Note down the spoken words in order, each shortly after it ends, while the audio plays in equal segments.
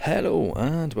Hello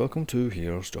and welcome to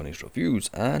Here's Johnny's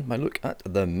Reviews and my look at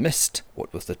The Mist.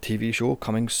 What with the TV show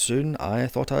coming soon, I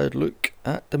thought I'd look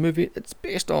at the movie it's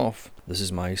based off. This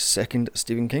is my second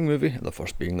Stephen King movie, the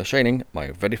first being The Shining,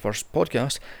 my very first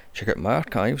podcast. Check out my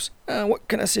archives. What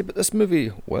can I say about this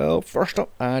movie? Well, first up,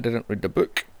 I didn't read the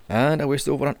book. And I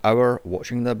wasted over an hour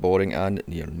watching the boring and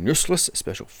near useless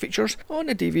special features on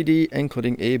a DVD,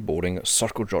 including a boring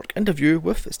circle jerk interview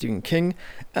with Stephen King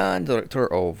and the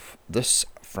director of this,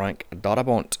 Frank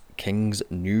Darabont, King's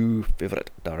new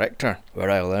favourite director, where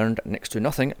I learned next to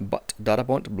nothing but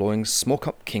Darabont blowing smoke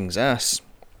up King's ass.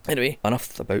 Anyway,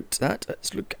 enough about that.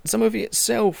 Let's look at the movie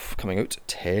itself, coming out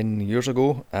 10 years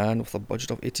ago and with a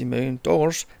budget of $80 million,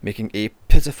 making a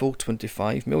pitiful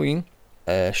 $25 million.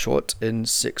 Shot in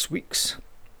 6 weeks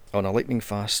on a lightning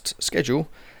fast schedule.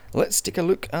 Let's take a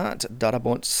look at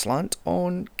Darabont's slant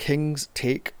on King's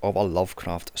take of a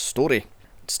Lovecraft story,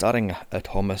 starring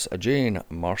Thomas Jane,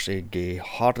 Marcia Gay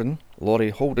Harden, Laurie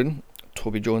Holden,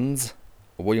 Toby Jones,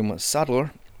 William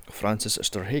Sadler, Francis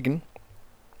Sturhagen,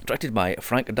 directed by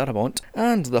Frank Darabont.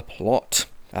 And the plot: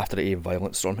 after a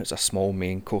violent storm hits a small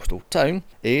Maine coastal town,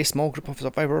 a small group of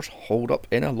survivors hold up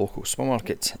in a local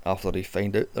supermarket after they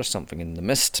find out there's something in the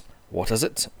mist. What is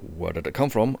it? Where did it come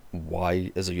from?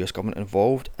 Why is the US government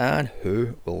involved? And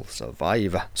who will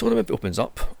survive? So the movie opens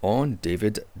up on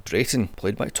David Drayton,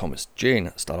 played by Thomas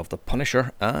Jane, star of The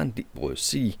Punisher and Deep Blue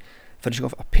Sea, finishing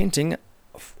off a painting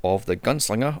of the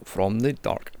gunslinger from the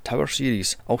Dark Tower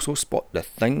series. Also spot the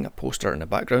Thing poster in the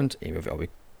background, a movie I'll be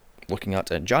looking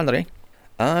at in January.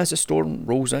 As the storm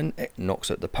rolls in, it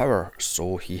knocks out the power,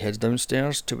 so he heads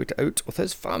downstairs to wait it out with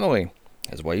his family.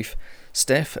 His wife,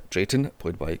 Steph Drayton,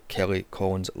 played by Kelly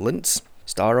Collins Lintz,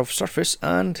 star of Surface,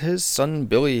 and his son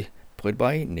Billy, played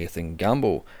by Nathan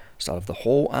Gamble, star of the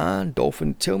Hole and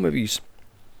Dolphin Tale movies.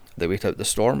 They wait out the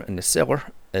storm in the cellar.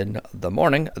 In the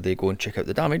morning, they go and check out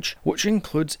the damage, which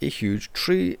includes a huge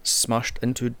tree smashed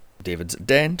into David's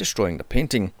den, destroying the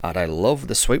painting. And I love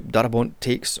the swipe Darabont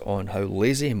takes on how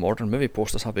lazy modern movie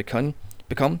posters have become.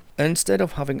 Instead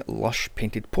of having lush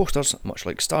painted posters, much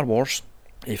like Star Wars,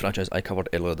 a franchise I covered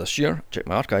earlier this year, check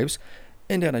my archives,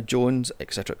 Indiana Jones,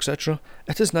 etc.,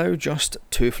 it is now just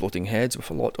two floating heads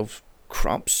with a lot of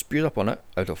crap spewed up on it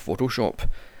out of Photoshop.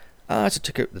 As to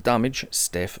check out the damage,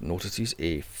 Steph notices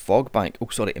a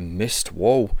a mist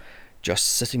wall, just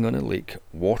sitting on a lake,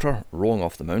 water rolling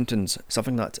off the mountains,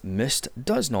 something that mist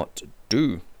does not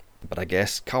do. But I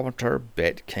guess Carpenter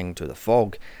bet King to the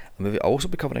fog, a movie I'll also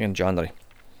be covering in January.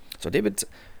 So David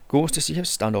goes to see his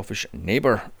standoffish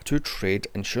neighbour to trade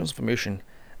insurance information,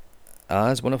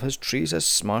 as one of his trees has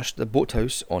smashed the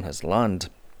boathouse on his land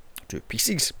to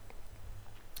pieces.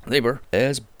 The neighbour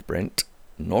is Brent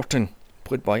Norton,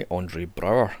 played by Andre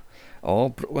Braugher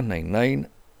of Brooklyn Nine-Nine,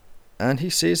 and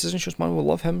he says his insurance man will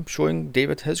love him, showing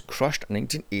David his crushed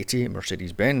 1980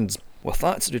 Mercedes-Benz. With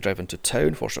that, they drive into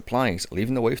town for supplies,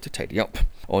 leaving the wife to tidy up.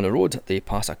 On the road, they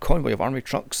pass a convoy of army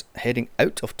trucks heading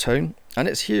out of town, and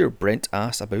it's here Brent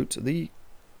asks about the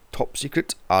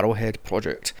top-secret Arrowhead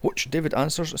project, which David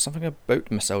answers is something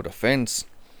about missile defence,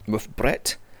 with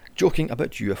Brett joking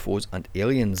about UFOs and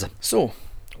aliens. So,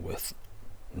 with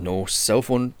no cell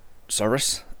phone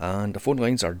service and the phone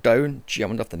lines are down,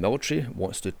 GM of the military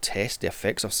wants to test the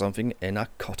effects of something in a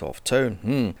cut-off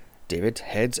town. David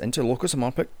heads into a local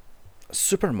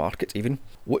supermarket even,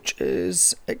 which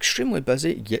is extremely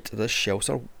busy, yet the shelves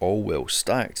are all well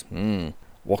stacked.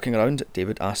 Walking around,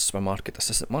 David asks supermarket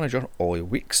assistant manager Ollie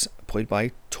Weeks, played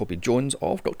by Toby Jones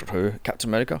of Doctor Who, Captain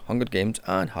America, Hunger Games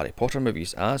and Harry Potter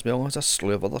movies, as well as a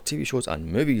slew of other TV shows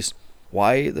and movies,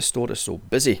 why the store is so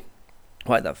busy.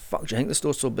 Why the fuck do you think the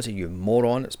store's so busy, you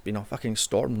moron? It's been a fucking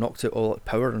storm, knocked out all the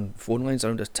power and phone lines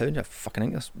around this town. You fucking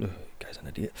think this? Guy's an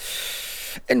idiot.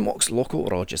 In walks local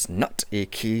religious nut,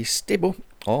 a.k.a. stable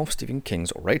of Stephen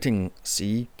King's writing.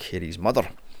 See Carrie's mother,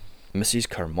 Mrs.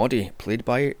 Kermody, played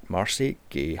by Marcia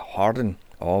Gay Harden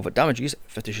of Damages,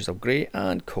 50 Shades of Grey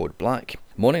and Code Black,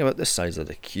 moaning about the size of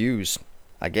the queues.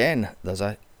 Again, there's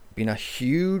been a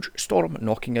huge storm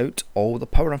knocking out all the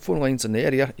power and phone lines in the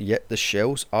area, yet the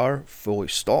shelves are fully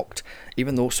stocked,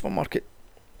 even though supermarket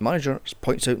manager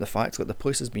points out the fact that the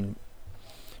place has been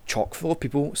chock full of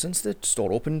people since the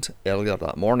store opened earlier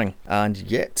that morning, and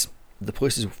yet the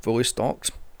place is fully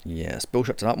stocked. Yes,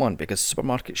 bullshit to that one, because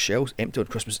supermarket shelves empty on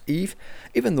Christmas Eve,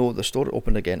 even though the store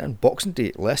opened again on Boxing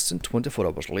Day less than 24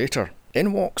 hours later.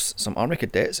 In walks some army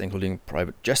cadets, including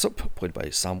Private Jessup, played by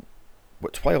Sam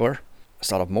Witwiler,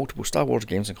 star of multiple Star Wars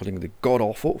games including the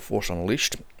god-awful Force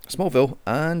Unleashed, Smallville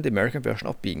and the American version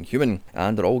of Being Human,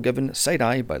 and they're all given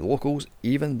side-eye by the locals,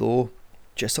 even though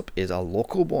Jessup is a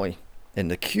local boy. In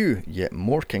the queue, yet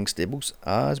more King stables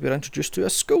as we're introduced to a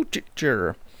school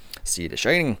teacher. See The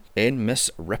Shining in Miss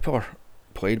Ripper,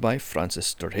 played by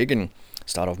Frances Derhagen,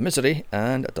 star of Misery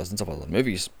and dozens of other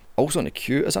movies. Also in the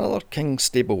queue is another King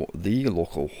stable, the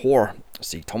local whore.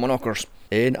 See Tommyknockers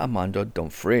in Amanda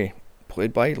Dumfrey,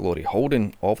 played by Laurie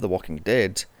Holden of The Walking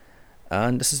Dead.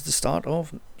 And this is the start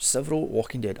of several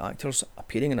Walking Dead actors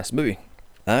appearing in this movie,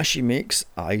 as she makes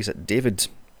eyes at David,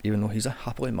 even though he's a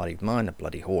happily married man, a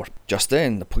bloody whore. Just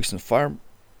then, the police and fire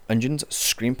engines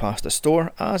scream past the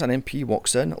store as an MP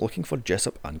walks in looking for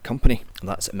Jessup and company.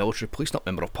 That's military police, not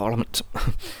member of parliament.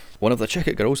 One of the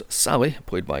checkout girls, Sally,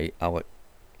 played by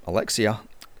Alexia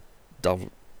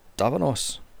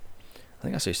Davanos, I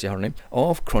think that's how you say her name,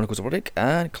 of Chronicles of Riddick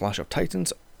and Clash of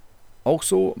Titans.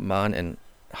 Also, man in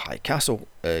High Castle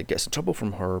gets in trouble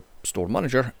from her store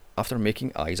manager after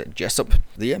making eyes at Jessup.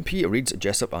 The MP reads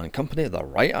Jessup and company the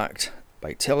riot act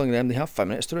by telling them they have 5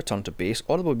 minutes to return to base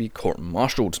or they will be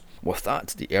court-martialed. With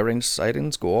that, the air raid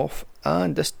sirens go off,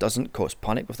 and this doesn't cause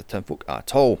panic with the townfolk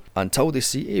at all, until they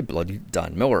see a bloody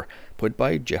Dan Miller, played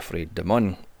by Jeffrey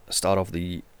DeMunn, star of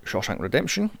The Shawshank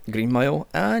Redemption, Green Mile,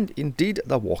 and indeed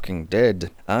The Walking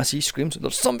Dead, as he screams,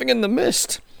 "There's something in the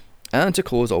mist!" and to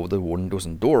close all the windows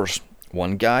and doors.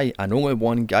 One guy, and only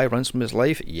one guy, runs from his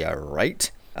life, yeah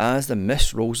right, as the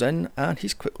mist rolls in and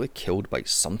he's quickly killed by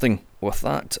something. With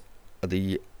that,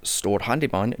 the store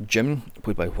handyman, Jim,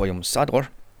 played by William Sadler,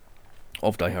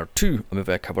 of Die Hard 2, a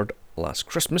movie I covered last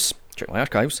Christmas, check my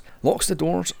archives, locks the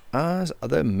doors as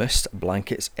the mist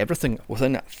blankets everything.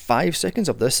 Within 5 seconds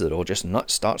of this, the religious nut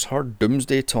starts her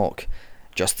doomsday talk.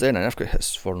 Just then, an earthquake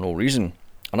hits for no reason.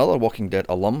 Another Walking Dead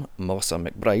alum, Melissa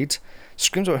McBride,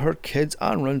 screams about her kids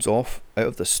and runs off out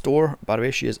of the store. By the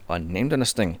way, she is unnamed in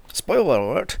this thing. Spoiler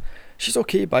alert, she's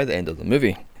okay by the end of the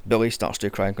movie. Billy starts to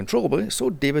cry uncontrollably, so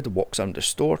David walks around the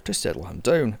store to settle him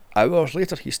down. Hours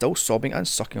later, he's still sobbing and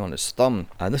sucking on his thumb,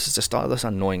 and this is the start of this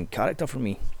annoying character for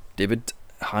me. David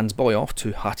hands Billy off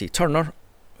to Hattie Turner,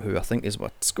 who I think is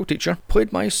a school teacher, played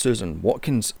by Susan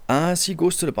Watkins, as he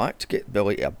goes to the back to get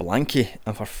Billy a blankie.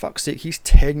 And for fuck's sake, he's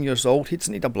 10 years old, he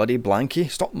doesn't need a bloody blankie.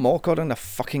 Stop mockering the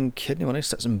fucking kid when he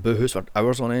sits and boohoos for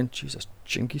hours on end. Jesus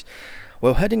jinkies.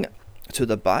 While heading to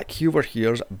the back, he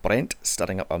overhears Brent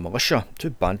stirring up a militia to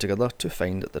band together to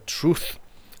find the truth,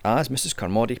 as Mrs.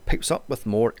 Carmody pipes up with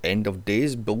more end of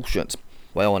days bullshit.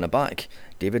 While on the back,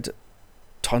 David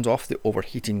turns off the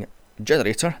overheating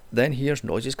generator, then hears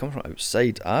noises coming from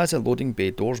outside as the loading bay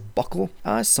doors buckle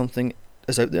as something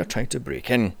is out there trying to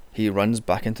break in. He runs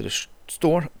back into the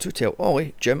store to tell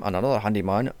Ollie, Jim and another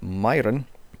handyman, Myron,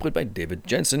 played by David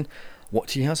Jensen,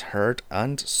 what he has heard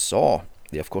and saw.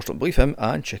 They of course don't believe him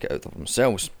and check it out for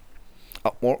themselves.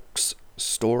 Up walks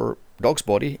store dog's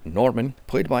body, Norman,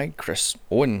 played by Chris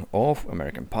Owen of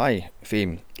American Pie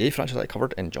fame, a franchise I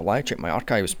covered in July, check my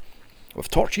archives, with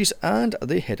torches, and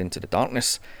they head into the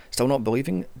darkness. Still not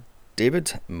believing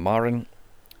David, Myron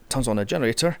turns on a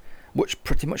generator, which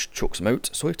pretty much chokes him out,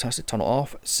 so he tries to turn it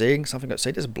off, saying something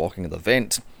outside is blocking the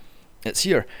vent. It's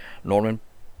here. Norman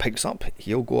picks up,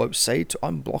 he'll go outside to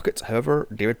unblock it. However,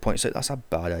 David points out that's a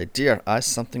bad idea, as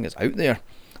something is out there.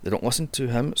 They don't listen to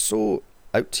him, so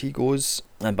out he goes.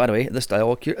 And by the way, this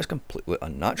dialogue here is completely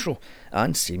unnatural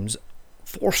and seems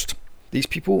forced. These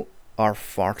people are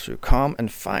far too calm. In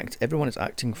fact, everyone is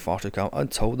acting far too calm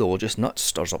until the religious nut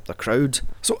stirs up the crowd.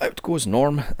 So out goes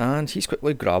Norm, and he's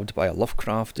quickly grabbed by a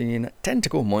Lovecraftian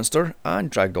tentacle monster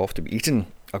and dragged off to be eaten.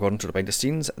 According to the behind the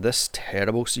scenes, this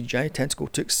terrible CGI tentacle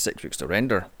took 6 weeks to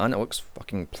render, and it looks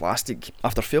fucking plastic.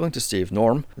 After failing to save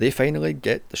Norm, they finally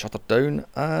get the shutter down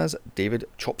as David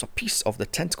chops a piece of the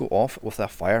tentacle off with a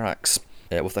fire axe.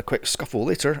 With a quick scuffle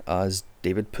later, as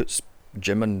David puts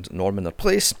Jim and Norm in their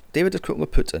place, David is quickly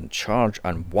put in charge.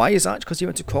 And why is that? Because he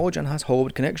went to college and has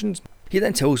Hollywood connections. He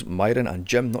then tells Myron and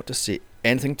Jim not to say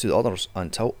anything to the others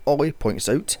until Ollie points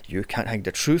out, you can't hide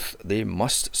the truth, they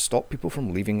must stop people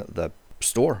from leaving the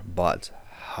store. But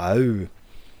how?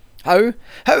 How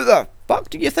the fuck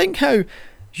do you think how?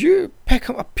 You pick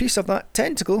up a piece of that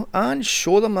tentacle and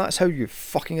show them that's how you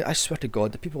fucking... I swear to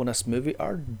God, the people in this movie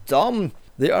are dumb.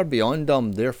 They are beyond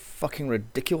dumb. They're fucking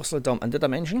ridiculously dumb. And did I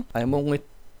mention, I am only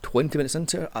 20 minutes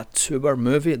into a 2-hour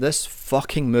movie. This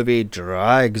fucking movie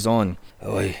drags on.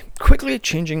 Quickly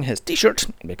changing his t-shirt,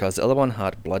 because the other one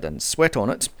had blood and sweat on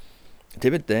it,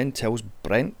 David then tells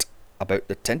Brent about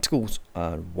the tentacles.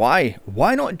 Why?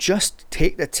 Why not just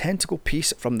take the tentacle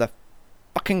piece from the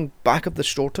fucking back of the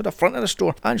store to the front of the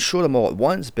store and show them all at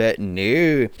once? But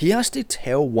no, he has to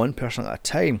tell one person at a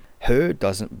time. Who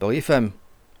doesn't believe him?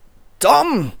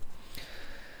 Dumb!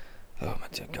 Oh my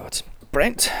dear God.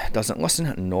 Brent doesn't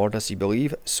listen, nor does he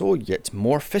believe, so yet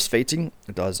more fist fighting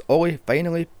does Ollie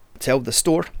finally tell the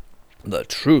store the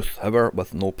truth. However,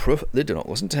 with no proof, they do not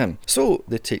listen to him. So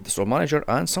they take the store manager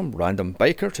and some random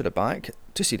biker to the back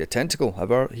to see the tentacle.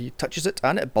 However, he touches it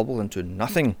and it bubbles into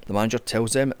nothing. The manager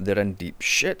tells them they're in deep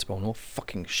shit. Well, no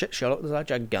fucking shit, Sherlock. There's a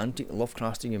gigantic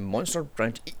Lovecraftian monster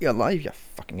trying to eat you alive, you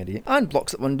fucking idiot. And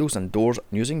blocks the windows and doors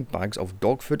using bags of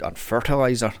dog food and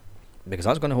fertilizer. Because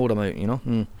that's going to hold him out, you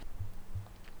know.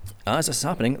 As this is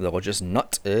happening, the religious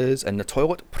nut is in the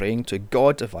toilet praying to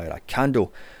God via a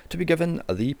candle to be given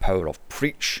the power of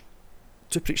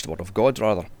to preach the word of God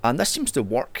rather. And this seems to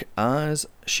work as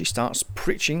she starts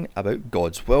preaching about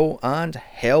God's will and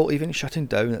hell, even shutting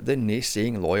down the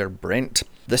naysaying lawyer Brent.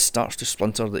 This starts to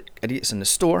splinter the idiots in the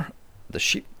store, the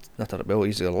sheep that are well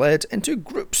easily led, into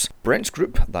groups. Brent's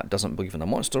group that doesn't believe in the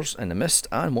monsters in the mist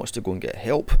and wants to go and get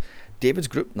help. David's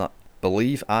group that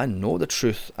believe and know the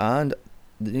truth and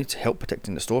they need help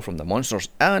protecting the store from the monsters.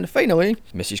 And finally,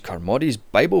 Mrs. Carmody's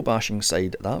Bible bashing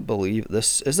side that believe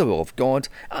this is the will of God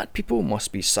and people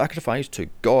must be sacrificed to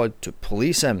God to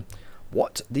please him.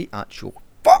 What the actual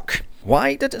fuck?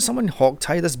 Why didn't someone hog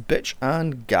tie this bitch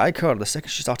and gag her the second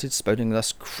she started spouting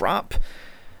this crap?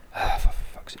 For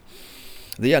fuck's sake.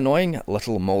 The annoying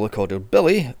little mollycoddle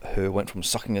Billy, who went from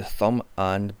sucking his thumb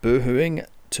and boo-hooing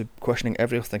to questioning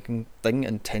every thinking thing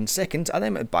in 10 seconds and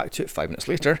then went back to it 5 minutes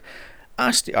later,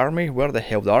 asked the army where the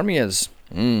hell the army is.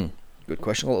 Good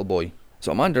question, little boy.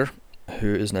 So Amanda,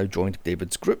 who is now joined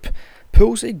David's group,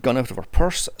 pulls a gun out of her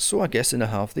purse, so I guess they now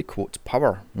have the quote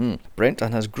power. Brent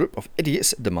and his group of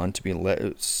idiots demand to be let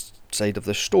outside of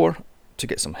the store to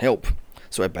get some help.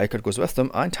 So a biker goes with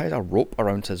them and ties a rope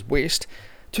around his waist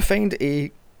to find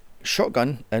a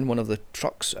shotgun in one of the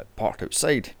trucks parked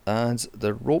outside, and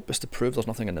the rope is to prove there's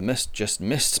nothing in the mist, just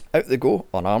mist. Out they go,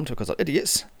 unarmed because they're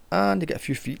idiots, and they get a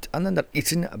few feet and then they're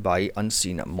eaten by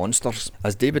unseen monsters.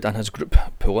 As David and his group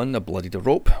pull in the bloodied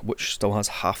rope, which still has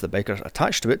half the bikers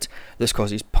attached to it, this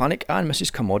causes panic and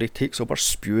Mrs. Carmody takes over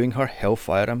spewing her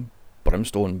hellfire and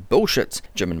brimstone bullshit.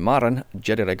 Jim and Marin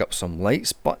jerry rig up some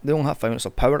lights, but they only have 5 minutes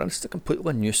of power and it's a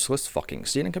completely useless fucking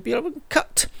scene and can be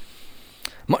cut.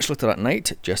 Much later at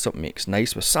night, Jessup makes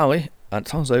nice with Sally, and it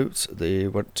turns out they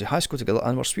went to high school together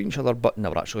and were sweet each other but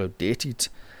never actually dated.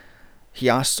 He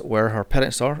asks where her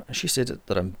parents are, and she said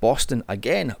they're in Boston.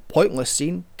 Again, pointless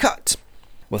scene, cut!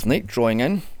 With night drawing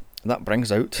in, that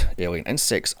brings out alien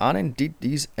insects, and indeed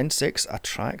these insects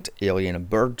attract alien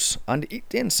birds and eat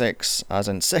the insects, as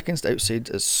in seconds the outside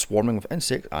is swarming with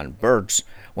insects and birds.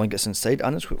 One gets inside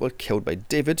and is quickly killed by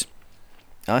David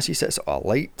as he sets a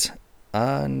light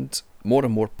and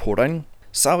more pour in.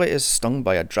 Sally is stung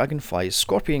by a dragonfly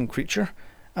scorpion creature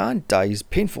and dies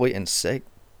painfully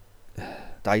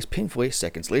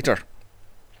seconds later.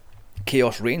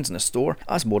 Chaos reigns in the store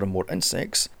as more and more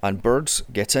insects and birds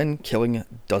get in, killing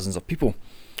dozens of people.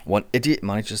 One idiot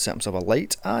manages to set himself a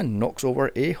light and knocks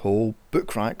over a whole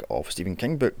book rack of Stephen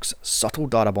King books. Subtle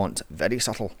Darabont, very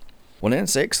subtle. One of the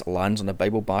insects lands on the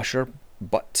Bible basher,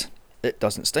 but it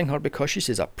doesn't sting her because she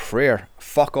says a prayer.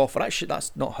 Fuck off. Actually,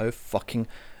 that's not how fucking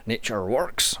nature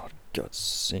works. For God's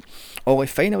sake. Ollie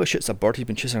finally shoots a bird he's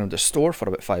been chasing around the store for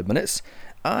about 5 minutes,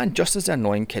 and just as the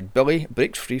annoying kid Billy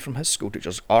breaks free from his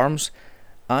schoolteacher's arms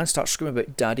and starts screaming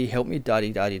about "Daddy, help me,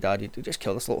 Daddy, Daddy, Daddy, just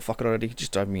kill this little fucker already,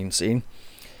 just drive me insane,"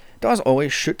 does Ollie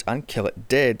shoot and kill it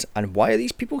dead. And why are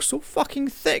these people so fucking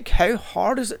thick? How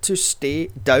hard is it to stay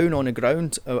down on the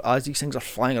ground as these things are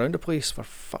flying around the place, for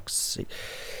fuck's sake?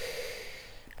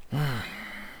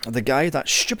 The guy that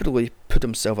stupidly put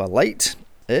himself a light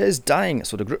is dying,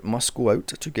 so the group must go out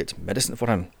to get medicine for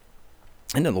him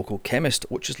in the local chemist,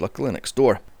 which is luckily next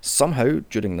door. Somehow,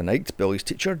 during the night, Billy's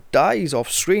teacher dies off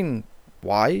screen.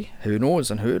 Why? Who knows,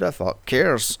 and who the fuck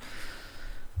cares?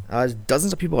 As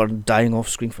dozens of people are dying off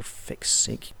screen, for fuck's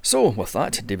sake. So, with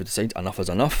that, David decides enough is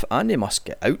enough, and they must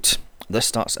get out. This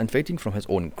starts infighting from his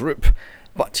own group,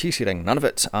 but he's hearing none of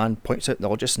it, and points out the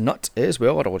religious nut is,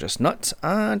 well, a religious nut,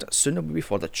 and soon it will be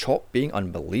for the chop being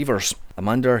unbelievers.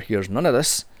 Amanda hears none of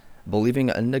this, believing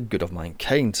in the good of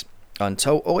mankind,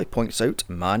 until Ollie points out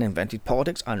man invented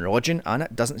politics and religion, and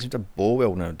it doesn't seem to bow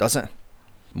well now, does it?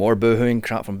 More boo-hooing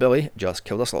crap from Billy. Just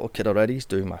killed this little kid already, he's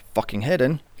doing my fucking head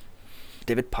in.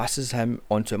 David passes him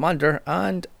on to Amanda,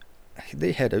 and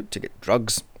they head out to get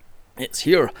drugs. It's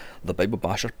here the Bible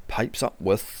basher pipes up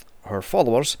with her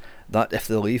followers that if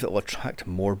they leave it will attract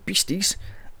more beasties,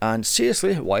 and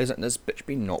seriously, why isn't this bitch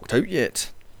been knocked out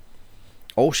yet?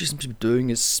 All she seems to be doing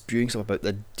is spewing stuff about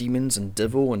the demons and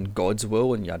devil and God's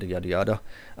will and yada yada yada,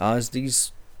 as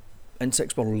these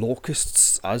insects were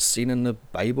locusts as seen in the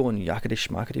Bible and yakety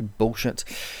schmackety bullshit.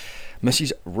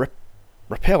 Mrs.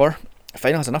 Repeller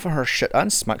finally has enough of her shit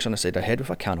and smacks her on the side of the head with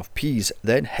a can of peas,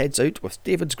 then heads out with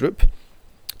David's group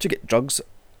to get drugs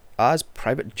as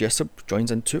Private Jessup joins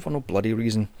in too for no bloody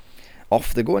reason.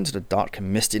 Off they go into the dark,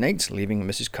 misty night, leaving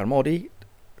Mrs. Carmody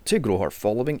to grow her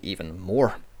following even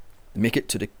more. They make it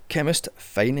to the chemist,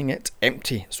 finding it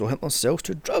empty, so help themselves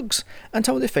to drugs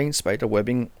until they find spider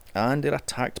webbing and they're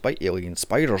attacked by alien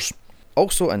spiders.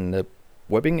 Also in the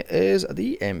webbing is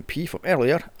the MP from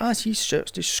earlier, as he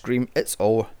shouts to scream, "It's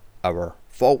all our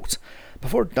fault,"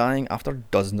 before dying after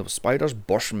dozens of spiders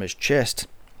burst from his chest.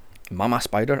 Mama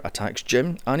Spider attacks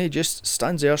Jim, and he just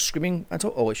stands there screaming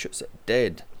until Ollie shoots it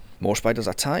dead. More spiders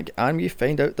attack, and we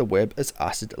find out the web is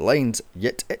acid lined,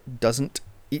 yet it doesn't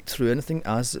eat through anything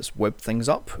as it's webbed things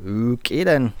up. Okay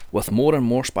then. With more and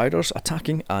more spiders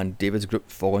attacking and David's group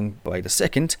falling by the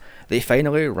second, they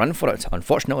finally run for it.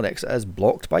 Unfortunately, the exit is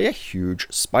blocked by a huge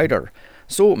spider,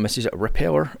 so Mrs.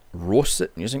 Repeller roasts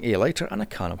it using a lighter and a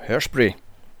can of hairspray.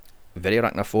 Very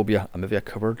Arachnophobia, a movie I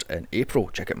covered in April.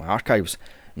 Check out my archives.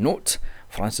 Note,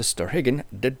 Frances Terhagen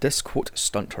did this quote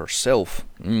stunt herself.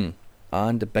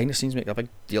 And the behind the scenes make a big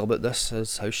deal about this,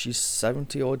 as how she's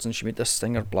 70 odds and she made this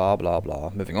stinger, blah blah blah.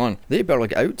 Moving on. They barely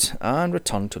get out and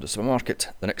return to the supermarket.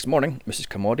 The next morning, Mrs.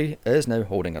 Carmody is now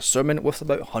holding a sermon with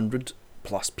about 100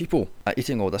 plus people,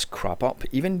 eating all this crap up.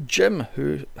 Even Jim,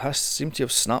 who has seemed to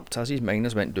have snapped as his mind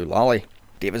has went doolally.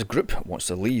 David's group wants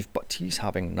to leave, but he's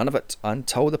having none of it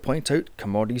until they point out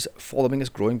Carmody's following is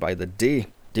growing by the day.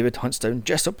 David hunts down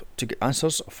Jessup to get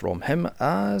answers from him,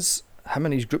 as him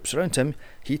and his group surround him.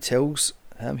 He tells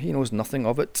him he knows nothing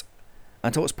of it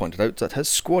until it's pointed out that his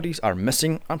squaddies are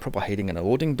missing and probably hiding in a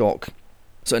loading dock.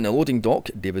 So in the loading dock,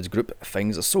 David's group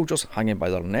finds the soldiers hanging by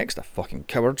their necks, the fucking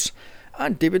cowards,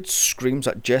 and David screams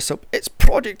at Jessup, "It's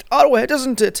Project Arrowhead,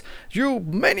 isn't it? You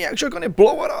maniacs, you're going to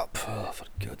blow it up!" Oh, for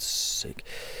God's sake.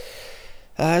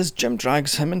 As Jim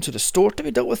drags him into the store to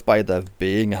be dealt with by the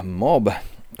baying mob.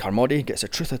 Carmody gets the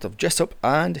truth out of Jessup,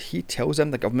 and he tells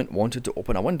him the government wanted to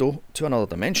open a window to another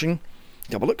dimension.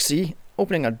 Have a look-see,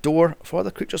 opening a door for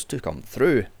the creatures to come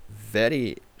through.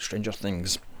 Very Stranger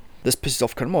Things. This pisses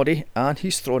off Carmody, and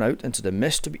he's thrown out into the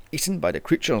mist to be eaten by the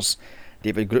creatures.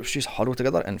 David groups just huddle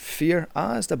together in fear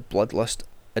as the bloodlust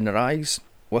in their eyes,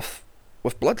 with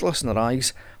bloodlust in their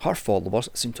eyes, her followers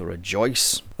seem to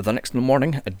rejoice. The next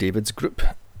morning, David's group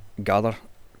gather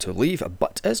to leave,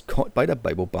 but is caught by the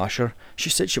Bible basher.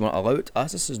 She said she won't allow it,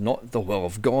 as this is not the will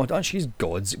of God, and she's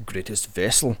God's greatest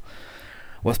vessel.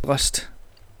 With lust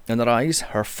in her eyes,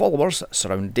 her followers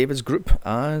surround David's group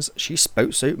as she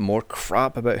spouts out more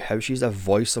crap about how she's the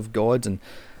voice of God and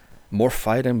more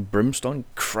fire and brimstone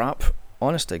crap.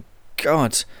 Honest to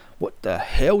God, what the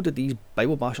hell did these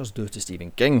Bible bashers do to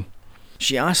Stephen King?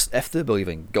 She asked if they believe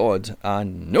in God,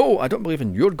 and no, I don't believe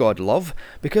in your God, love,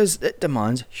 because it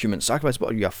demands human sacrifice.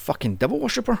 What are you, a fucking devil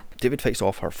worshipper? David fights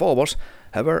off her followers,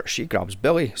 however she grabs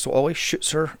Billy, so Ollie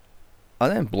shoots her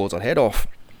and then blows her head off.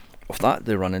 With that,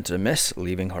 they run into the mist,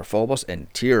 leaving her followers in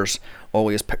tears.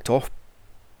 Ollie is picked off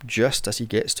just as he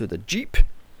gets to the Jeep,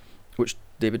 which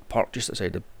David parked just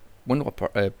outside the window,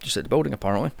 just at the building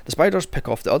apparently. The spiders pick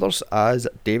off the others as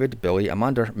David, Billy,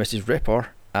 Amanda, Mrs. Repeller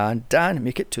and Dan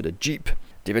make it to the Jeep.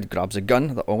 David grabs a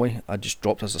gun that Ollie had just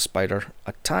dropped as the spider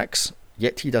attacks,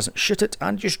 yet he doesn't shoot it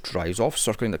and just drives off,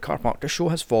 circling the car park to show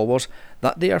his followers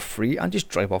that they are free and just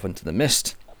drive off into the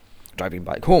mist. Driving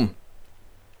back home,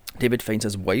 David finds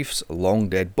his wife's long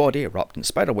dead body wrapped in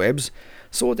spider webs,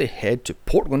 so they head to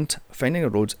Portland. Finding the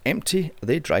roads empty,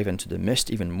 they drive into the mist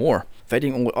even more,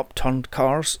 finding only upturned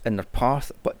cars in their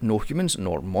path but no humans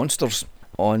nor monsters.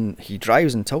 On he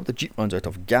drives until the Jeep runs out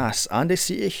of gas and they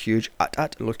see a huge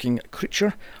AT-AT looking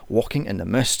creature walking in the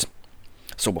mist.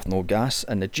 So with no gas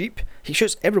in the Jeep, he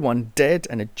shoots everyone dead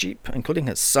in the Jeep, including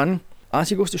his son. As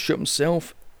he goes to shoot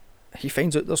himself, he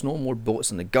finds out there's no more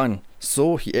bullets in the gun,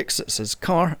 so he exits his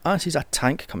car and sees a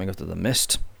tank coming out of the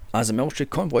mist. As the military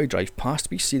convoy drive past,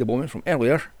 we see the woman from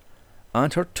earlier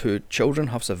and her 2 children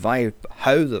have survived, but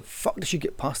how the fuck did she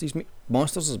get past these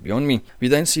monsters is beyond me. We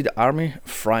then see the army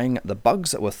frying the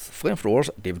bugs with flamethrowers.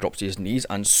 David drops to his knees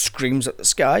and screams at the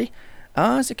sky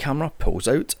as the camera pulls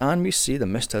out, and we see the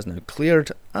mist has now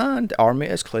cleared and the army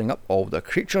is clearing up all the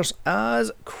creatures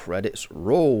as credits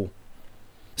roll.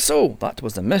 So that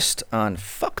was The Mist, and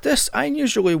fuck this, I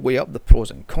usually weigh up the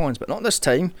pros and cons, but not this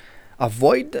time.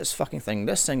 Avoid this fucking thing.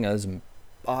 This thing is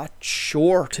a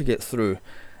chore to get through.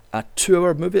 A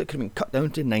 2-hour movie that could have been cut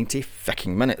down to 90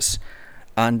 fucking minutes.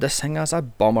 And this thing has a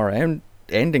bummer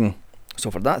ending. So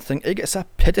for that thing, it gets a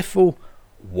pitiful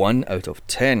 1 out of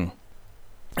 10.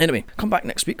 Anyway, come back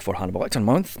next week for Hannibal Lecter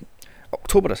month.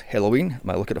 October is Halloween,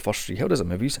 my look at the first 3 Hellraiser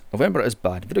movies. November is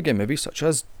bad video game movies such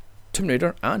as Tomb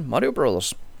Raider and Mario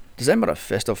Bros. December are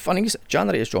festive funnies,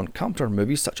 January is John Carpenter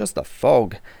movies such as The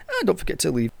Fog. And don't forget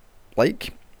to leave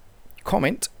like,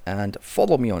 comment and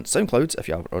follow me on SoundCloud if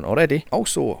you haven't already.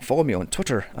 Also follow me on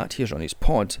Twitter at Here's Johnny's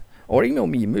Pod, or email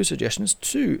me movie suggestions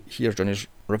to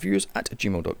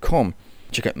here'sjohnny'sreviews@gmail.com.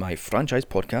 Check out my franchise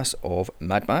podcasts of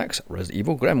Mad Max, Resident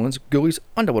Evil, Gremlins, Ghoulies,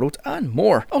 Underworld and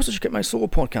more. Also check out my solo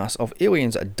podcasts of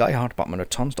Aliens, Die Hard, Batman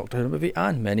Returns, Doctor Who movie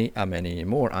and many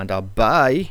more. And bye!